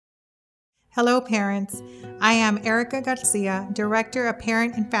Hello, parents. I am Erica Garcia, Director of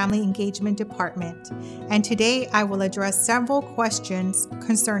Parent and Family Engagement Department, and today I will address several questions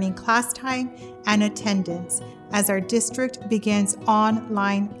concerning class time and attendance as our district begins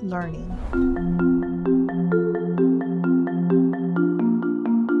online learning.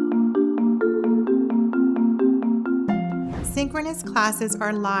 Synchronous classes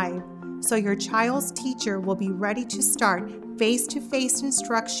are live, so your child's teacher will be ready to start face-to-face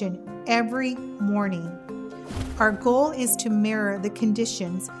instruction every morning. Our goal is to mirror the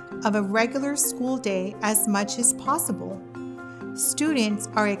conditions of a regular school day as much as possible. Students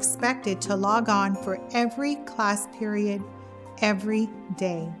are expected to log on for every class period, every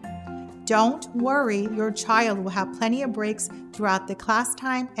day. Don't worry, your child will have plenty of breaks throughout the class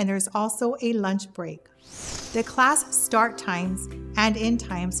time, and there's also a lunch break. The class start times and end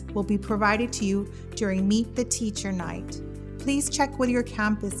times will be provided to you during Meet the Teacher Night. Please check with your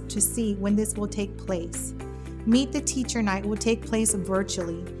campus to see when this will take place. Meet the Teacher Night will take place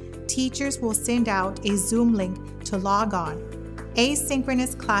virtually. Teachers will send out a Zoom link to log on.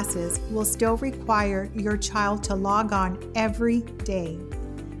 Asynchronous classes will still require your child to log on every day.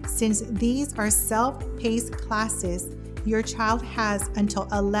 Since these are self-paced classes, your child has until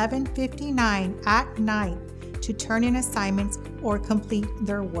 11:59 at night to turn in assignments or complete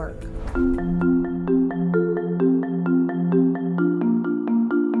their work.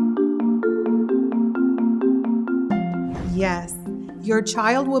 Yes, your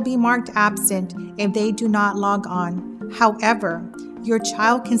child will be marked absent if they do not log on. However, your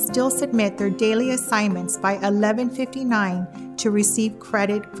child can still submit their daily assignments by 11:59 to receive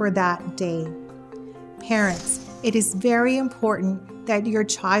credit for that day. Parents, it is very important that your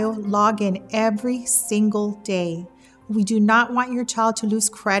child log in every single day. We do not want your child to lose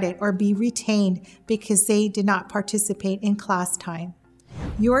credit or be retained because they did not participate in class time.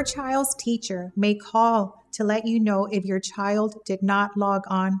 Your child's teacher may call to let you know if your child did not log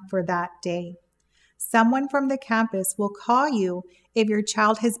on for that day. Someone from the campus will call you if your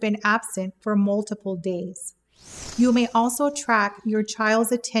child has been absent for multiple days. You may also track your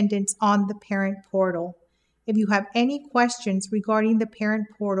child's attendance on the parent portal. If you have any questions regarding the parent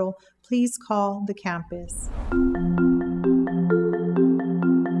portal, please call the campus.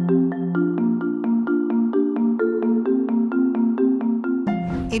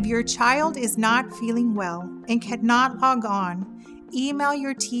 If your child is not feeling well and cannot log on, email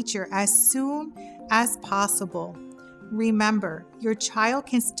your teacher as soon as possible. Remember, your child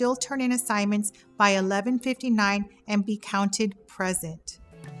can still turn in assignments by 11:59 and be counted present.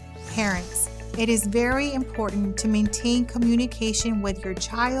 Parents, it is very important to maintain communication with your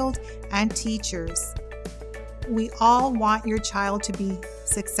child and teachers. We all want your child to be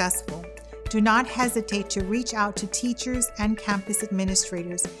successful. Do not hesitate to reach out to teachers and campus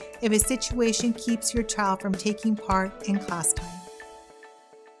administrators if a situation keeps your child from taking part in class time.